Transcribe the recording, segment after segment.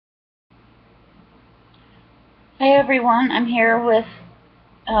Hi everyone, I'm here with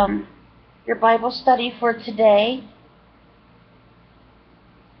your Bible study for today.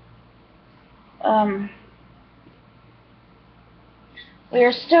 We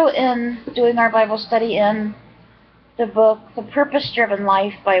are still doing our Bible study in the book The Purpose-Driven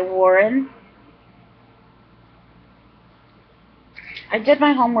Life by Warren. I did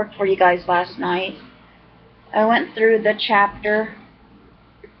my homework for you guys last night. I went through the chapter,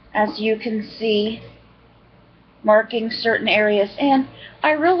 as you can see, marking certain areas, and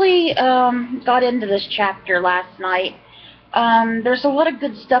I really got into this chapter last night. There's a lot of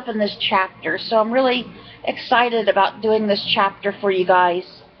good stuff in this chapter, so I'm really excited about doing this chapter for you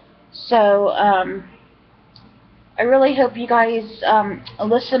guys. So I really hope you guys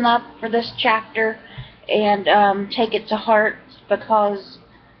listen up for this chapter and take it to heart, because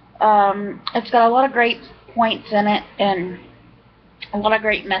it's got a lot of great points in it and a lot of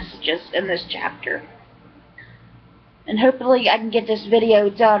great messages in this chapter. And hopefully I can get this video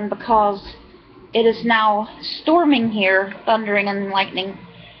done, because it is now storming here, thundering and lightning,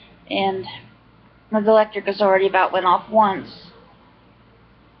 and the electric has already about went off once.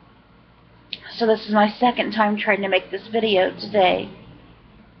 So this is my second time trying to make this video today.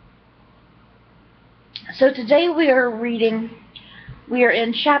 So today we are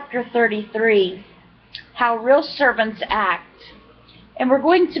in chapter 33, How Real Servants Act. And we're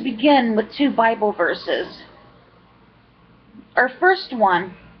going to begin with two Bible verses. Our first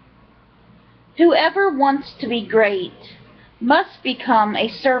one: whoever wants to be great must become a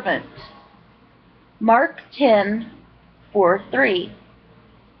servant. Mark 10:4-3.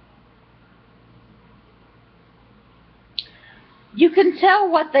 You can tell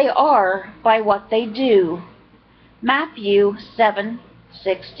what they are by what they do. Matthew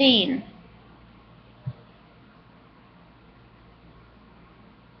 7:16.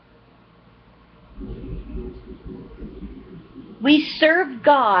 We serve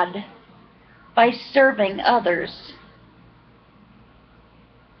God by serving others.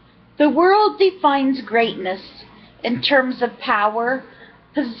 The world defines greatness in terms of power,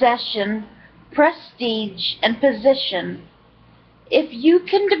 possession, prestige, and position. If you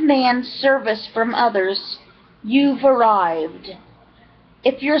can demand service from others, you've arrived.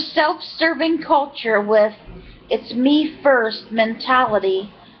 If your self-serving culture with its me-first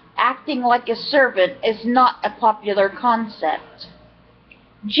mentality, acting like a servant, is not a popular concept.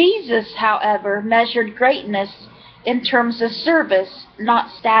 Jesus, however, measured greatness in terms of service,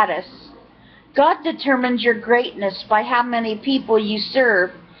 not status. God determines your greatness by how many people you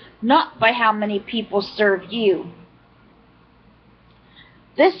serve, not by how many people serve you.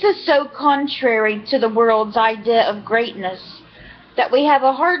 This is so contrary to the world's idea of greatness that we have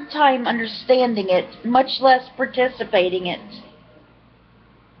a hard time understanding it, much less participating in it.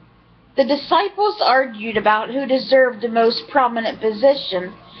 The disciples argued about who deserved the most prominent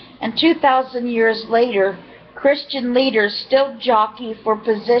position, and 2,000 years later, Christian leaders still jockey for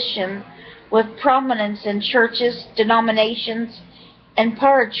position with prominence in churches, denominations, and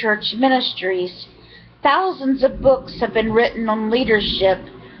parachurch ministries. Thousands of books have been written on leadership,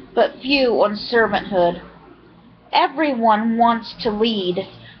 but few on servanthood. Everyone wants to lead.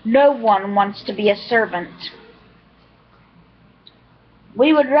 No one wants to be a servant.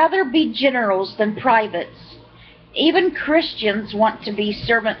 We would rather be generals than privates. Even Christians want to be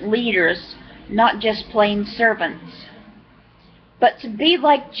servant leaders, not just plain servants. But to be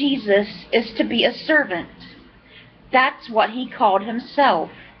like Jesus is to be a servant. That's what he called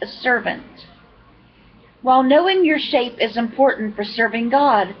himself, a servant. While knowing your shape is important for serving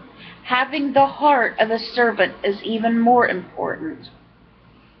God, having the heart of a servant is even more important.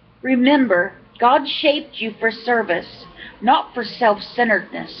 Remember, God shaped you for service, not for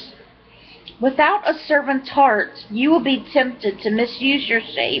self-centeredness. Without a servant's heart, you will be tempted to misuse your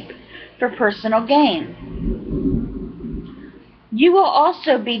shape for personal gain. You will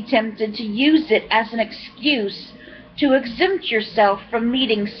also be tempted to use it as an excuse to exempt yourself from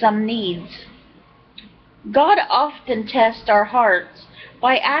meeting some needs. God often tests our hearts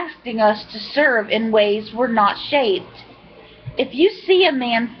by asking us to serve in ways we're not shaped. If you see a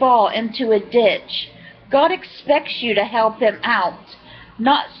man fall into a ditch, God expects you to help him out,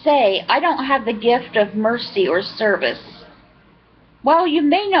 not say, "I don't have the gift of mercy or service." While you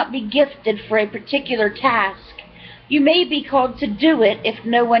may not be gifted for a particular task, you may be called to do it if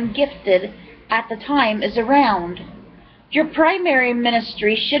no one gifted at the time is around. Your primary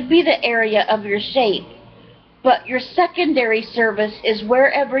ministry should be the area of your shape, but your secondary service is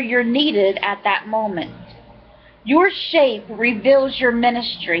wherever you're needed at that moment. Your shape reveals your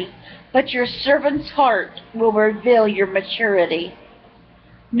ministry, but your servant's heart will reveal your maturity.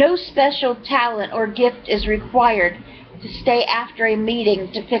 No special talent or gift is required to stay after a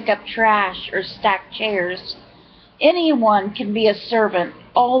meeting to pick up trash or stack chairs. Anyone can be a servant.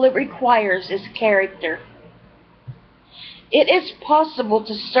 All it requires is character. It is possible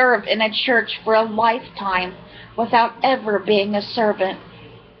to serve in a church for a lifetime without ever being a servant.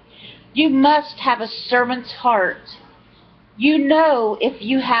 You must have a servant's heart. You know if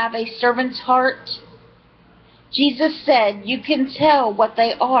you have a servant's heart. Jesus said you can tell what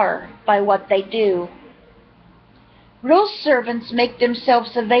they are by what they do. Real servants make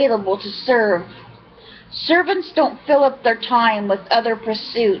themselves available to serve. Servants don't fill up their time with other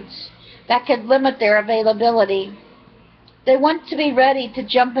pursuits that could limit their availability. They want to be ready to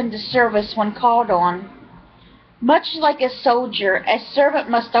jump into service when called on. Much like a soldier, a servant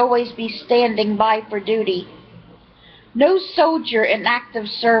must always be standing by for duty. No soldier in active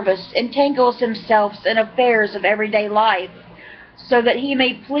service entangles himself in affairs of everyday life so that he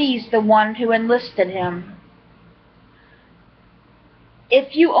may please the one who enlisted him.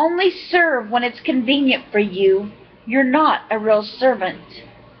 If you only serve when it's convenient for you, you're not a real servant.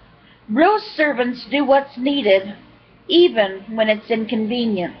 Real servants do what's needed, even when it's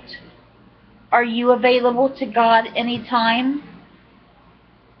inconvenient. Are you available to God anytime?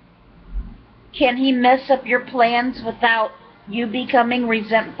 Can He mess up your plans without you becoming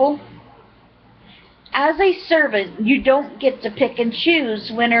resentful? As a servant, you don't get to pick and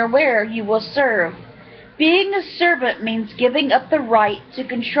choose when or where you will serve. Being a servant means giving up the right to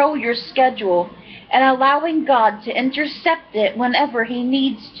control your schedule and allowing God to intercept it whenever He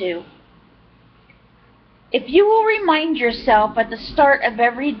needs to. If you will remind yourself at the start of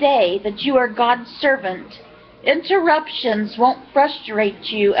every day that you are God's servant, interruptions won't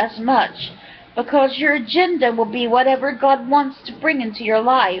frustrate you as much because your agenda will be whatever God wants to bring into your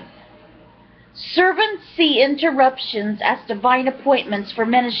life. Servants see interruptions as divine appointments for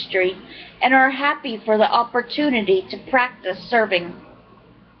ministry and are happy for the opportunity to practice serving.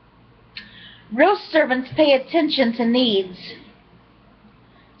 Real servants pay attention to needs.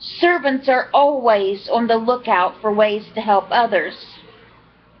 Servants are always on the lookout for ways to help others.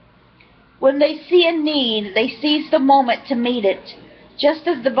 When they see a need, they seize the moment to meet it, just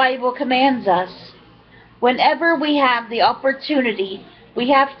as the Bible commands us. Whenever we have the opportunity,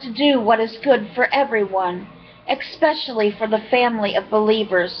 we have to do what is good for everyone, especially for the family of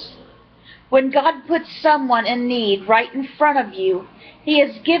believers. When God puts someone in need right in front of you, He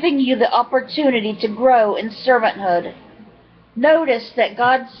is giving you the opportunity to grow in servanthood. Notice that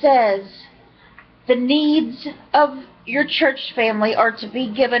God says the needs of your church family are to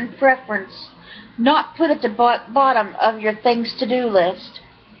be given preference, not put at the bottom of your things to do list.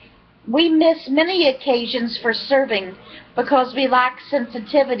 We miss many occasions for serving because we lack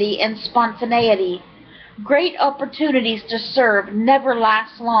sensitivity and spontaneity. Great opportunities to serve never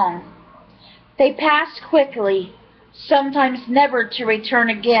last long. They pass quickly, sometimes never to return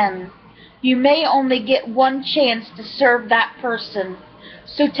again. You may only get one chance to serve that person,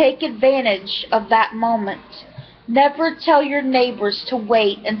 so take advantage of that moment. Never tell your neighbors to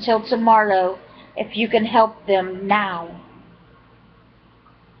wait until tomorrow if you can help them now.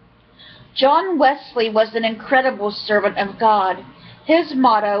 John Wesley was an incredible servant of God. His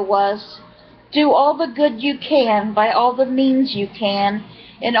motto was, "Do all the good you can by all the means you can,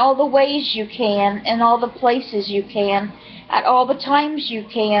 in all the ways you can, in all the places you can, at all the times you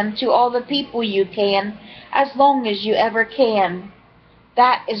can, to all the people you can, as long as you ever can."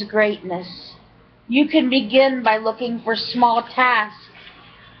 That is greatness. You can begin by looking for small tasks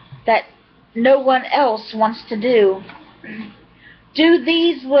that no one else wants to do. Do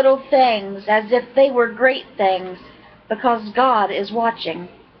these little things as if they were great things, because God is watching.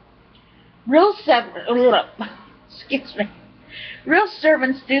 Real servants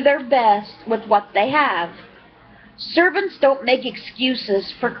do their best with what they have. Servants don't make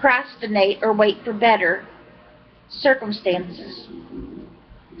excuses, procrastinate, or wait for better circumstances.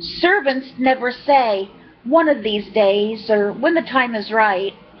 Servants never say, "one of these days," or "when the time is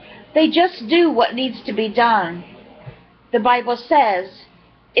right." They just do what needs to be done. The Bible says,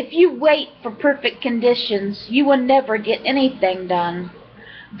 if you wait for perfect conditions, you will never get anything done.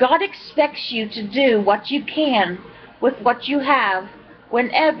 God expects you to do what you can with what you have,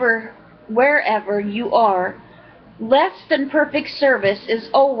 whenever, wherever you are. Less than perfect service is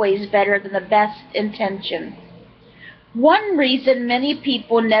always better than the best intention. One reason many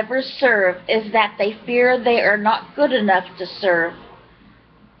people never serve is that they fear they are not good enough to serve.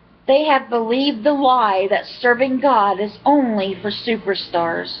 They have believed the lie that serving God is only for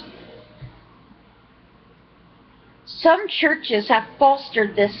superstars. Some churches have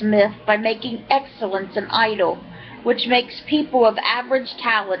fostered this myth by making excellence an idol which makes people of average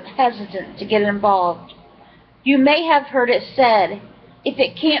talent hesitant to get involved. You may have heard it said, if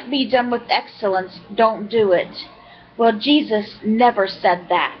it can't be done with excellence, don't do it. Well, Jesus never said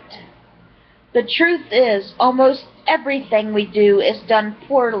that. The truth is, almost everything we do is done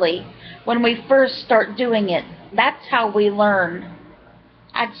poorly when we first start doing it. That's how we learn.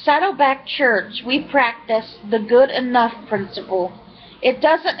 At Saddleback Church, we practice the good enough principle. It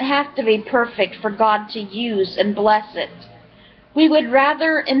doesn't have to be perfect for God to use and bless it. We would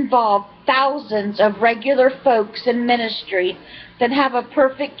rather involve thousands of regular folks in ministry than have a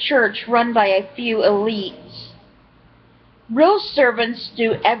perfect church run by a few elites. Real servants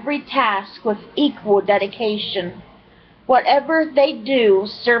do every task with equal dedication. Whatever they do,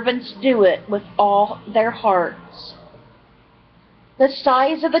 servants do it with all their hearts. The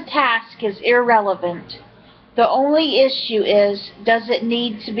size of a task is irrelevant. The only issue is, does it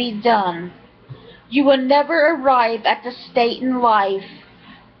need to be done? You will never arrive at the state in life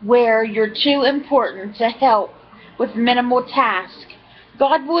where you're too important to help with minimal tasks.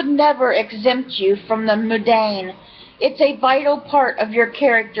 God would never exempt you from the mundane. It's a vital part of your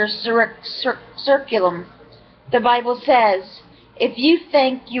character curriculum. The Bible says, if you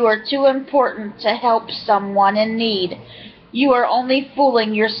think you are too important to help someone in need, you are only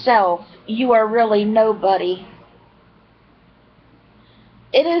fooling yourself. You are really nobody.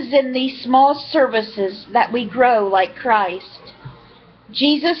 It is in these small services that we grow like Christ.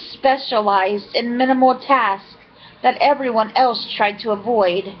 Jesus specialized in minimal tasks that everyone else tried to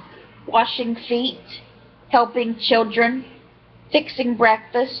avoid: washing feet, helping children, fixing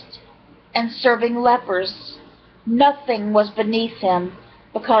breakfast, and serving lepers. Nothing was beneath him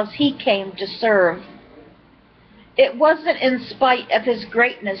because he came to serve. It wasn't in spite of his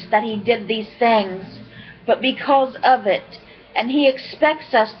greatness that he did these things, but because of it, and he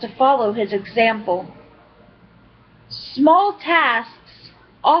expects us to follow his example. Small tasks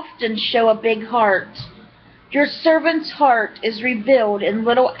often show a big heart. Your servant's heart is revealed in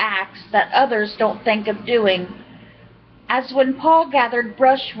little acts that others don't think of doing. As when Paul gathered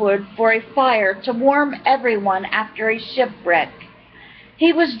brushwood for a fire to warm everyone after a shipwreck.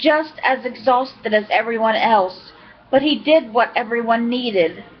 He was just as exhausted as everyone else, but he did what everyone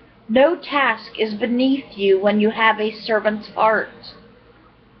needed. No task is beneath you when you have a servant's heart.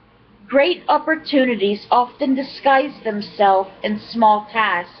 Great opportunities often disguise themselves in small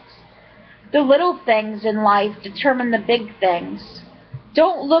tasks. The little things in life determine the big things.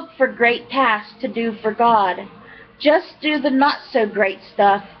 Don't look for great tasks to do for God. Just do the not-so-great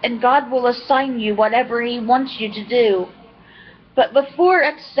stuff, and God will assign you whatever He wants you to do. But before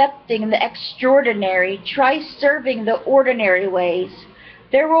accepting the extraordinary, try serving the ordinary ways.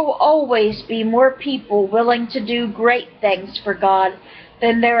 There will always be more people willing to do great things for God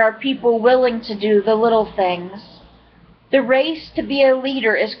than there are people willing to do the little things. The race to be a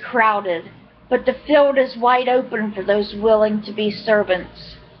leader is crowded, but the field is wide open for those willing to be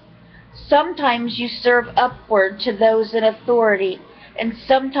servants. Sometimes you serve upward to those in authority, and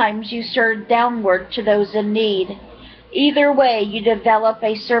sometimes you serve downward to those in need. Either way, you develop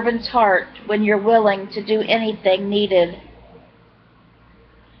a servant's heart when you're willing to do anything needed.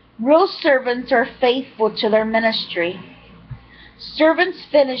 Real servants are faithful to their ministry. Servants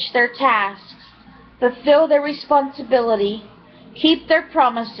finish their tasks, fulfill their responsibility, keep their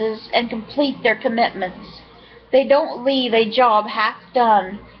promises, and complete their commitments. They don't leave a job half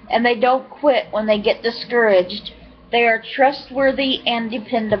done, and they don't quit when they get discouraged. They are trustworthy and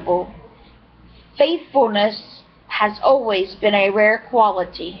dependable. Faithfulness has always been a rare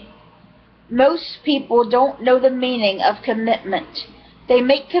quality. Most people don't know the meaning of commitment. They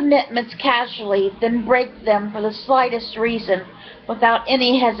make commitments casually, then break them for the slightest reason, without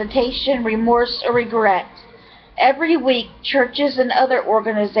any hesitation, remorse, or regret. Every week, churches and other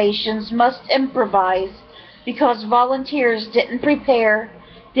organizations must improvise because volunteers didn't prepare,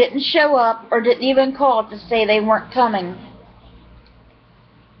 didn't show up, or didn't even call to say they weren't coming.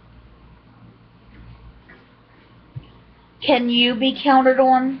 Can you be counted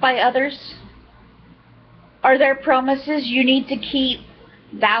on by others? Are there promises you need to keep,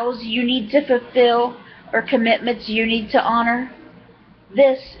 vows you need to fulfill, or commitments you need to honor?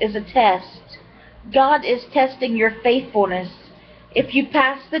 This is a test. God is testing your faithfulness. If you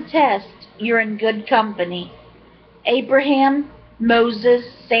pass the test, you're in good company. Abraham, Moses,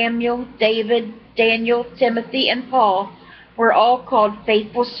 Samuel, David, Daniel, Timothy, and Paul were all called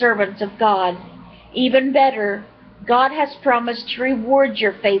faithful servants of God. Even better, God has promised to reward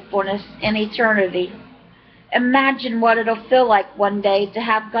your faithfulness in eternity. Imagine what it'll feel like one day to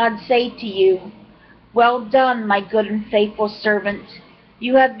have God say to you, "Well done, my good and faithful servant.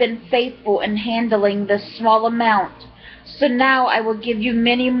 You have been faithful in handling this small amount, so now I will give you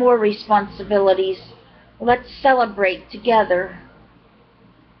many more responsibilities. Let's celebrate together.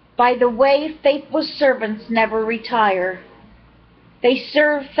 By the way, faithful servants never retire. They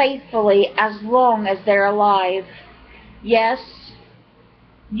serve faithfully as long as they're alive. Yes,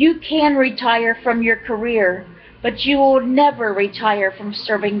 you can retire from your career, but you will never retire from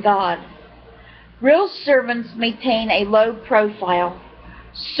serving God. Real servants maintain a low profile.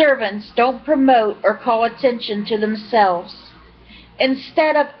 Servants don't promote or call attention to themselves.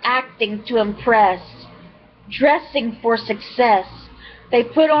 Instead of acting to impress, dressing for success, they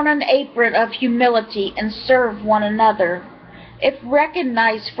put on an apron of humility and serve one another. If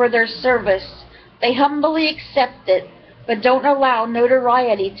recognized for their service, they humbly accept it, but don't allow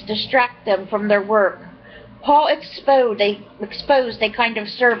notoriety to distract them from their work. Paul exposed a kind of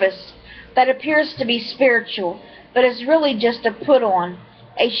service that appears to be spiritual, but is really just a put-on,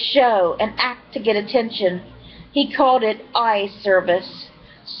 a show, an act to get attention. He called it eye service,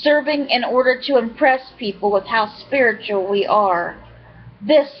 serving in order to impress people with how spiritual we are.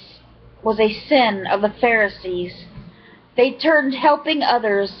 This was a sin of the Pharisees. They turned helping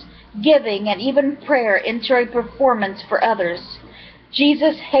others, giving, and even prayer into a performance for others.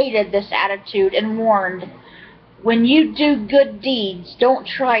 Jesus hated this attitude and warned, "When you do good deeds, don't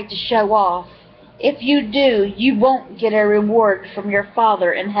try to show off. If you do, you won't get a reward from your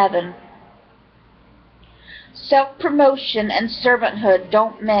Father in heaven." Self-promotion and servanthood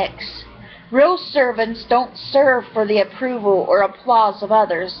don't mix. Real servants don't serve for the approval or applause of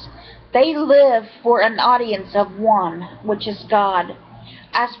others. They live for an audience of one, which is God.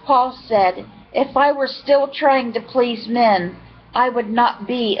 As Paul said, "If I were still trying to please men, I would not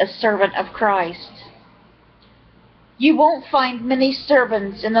be a servant of Christ." You won't find many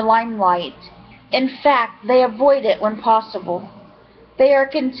servants in the limelight. In fact, they avoid it when possible. They are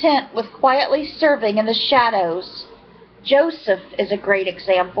content with quietly serving in the shadows. Joseph is a great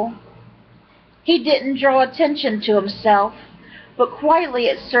example. He didn't draw attention to himself, but quietly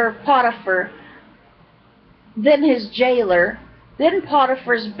it served Potiphar, then his jailer, then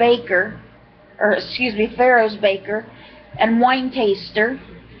Pharaoh's baker, and wine taster.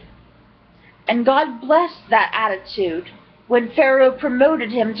 And God blessed that attitude. When Pharaoh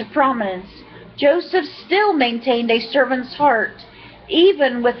promoted him to prominence, Joseph still maintained a servant's heart,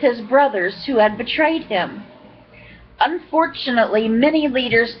 even with his brothers who had betrayed him. Unfortunately, many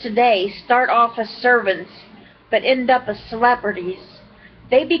leaders today start off as servants, but end up as celebrities.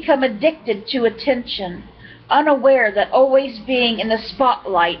 They become addicted to attention, unaware that always being in the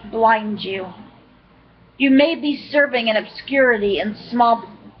spotlight blinds you. You may be serving in obscurity in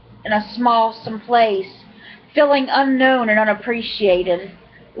a small place, feeling unknown and unappreciated.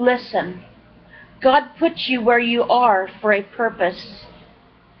 Listen, God put you where you are for a purpose.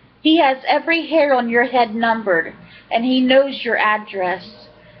 He has every hair on your head numbered, and He knows your address.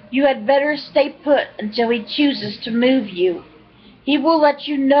 You had better stay put until He chooses to move you. He will let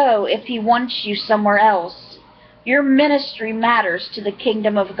you know if He wants you somewhere else. Your ministry matters to the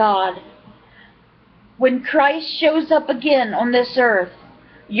kingdom of God. When Christ shows up again on this earth,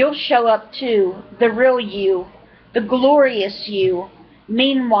 you'll show up too, the real you, the glorious you.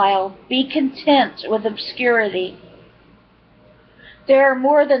 Meanwhile, be content with obscurity. There are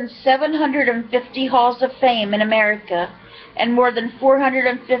more than 750 halls of fame in America and more than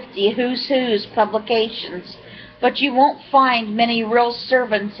 450 who's who's publications, but you won't find many real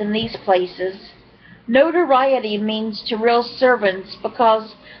servants in these places. Notoriety means to real servants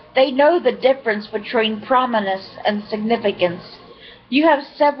because they know the difference between prominence and significance. You have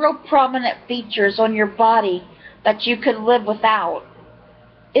several prominent features on your body that you could live without.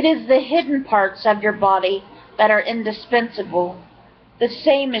 It is the hidden parts of your body that are indispensable. The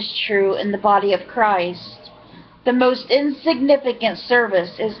same is true in the body of Christ. The most insignificant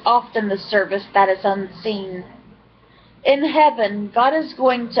service is often the service that is unseen. In heaven, God is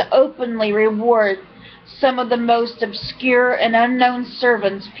going to openly reward some of the most obscure and unknown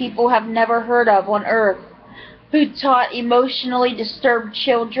servants people have never heard of on earth, who taught emotionally disturbed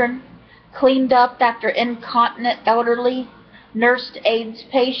children, cleaned up after incontinent elderly, nursed AIDS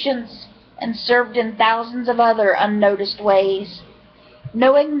patients, and served in thousands of other unnoticed ways.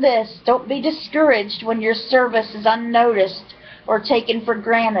 Knowing this, don't be discouraged when your service is unnoticed or taken for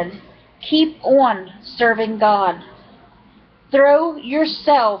granted. Keep on serving God. Throw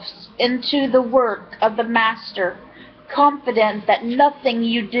yourselves into the work of the Master, confident that nothing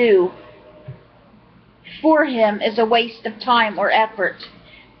you do for Him is a waste of time or effort.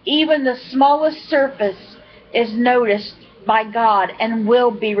 Even the smallest service is noticed by God and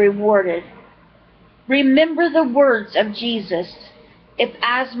will be rewarded. Remember the words of Jesus. If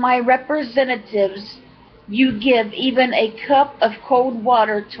as my representatives you give even a cup of cold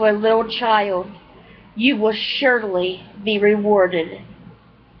water to a little child, you will surely be rewarded.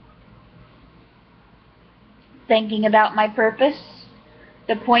 Thinking about my purpose,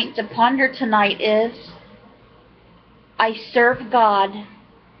 the point to ponder tonight is, I serve God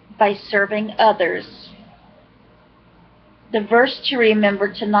by serving others. The verse to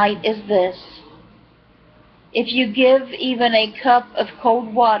remember tonight is this: if you give even a cup of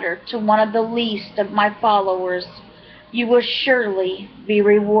cold water to one of the least of my followers, you will surely be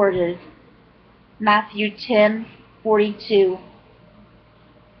rewarded. Matthew 10:42.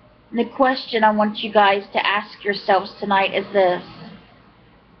 The question I want you guys to ask yourselves tonight is this: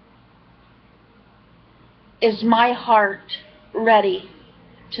 is my heart ready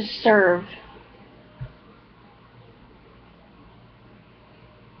to serve?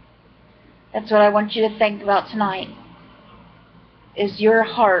 That's what I want you to think about tonight. Is your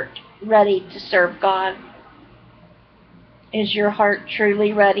heart ready to serve God? Is your heart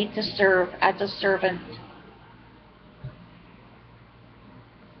truly ready to serve as a servant?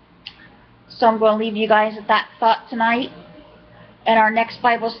 So I'm going to leave you guys with that thought tonight. And our next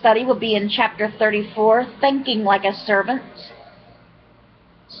Bible study will be in chapter 34, Thinking Like a Servant.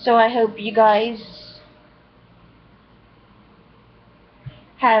 So I hope you guys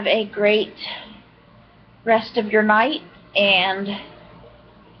have a great rest of your night, and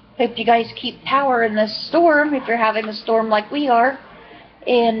hope you guys keep power in this storm if you're having a storm like we are.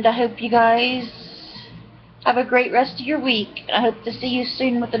 And I hope you guys have a great rest of your week. I hope to see you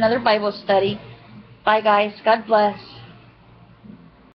soon with another Bible study. Bye guys. God bless.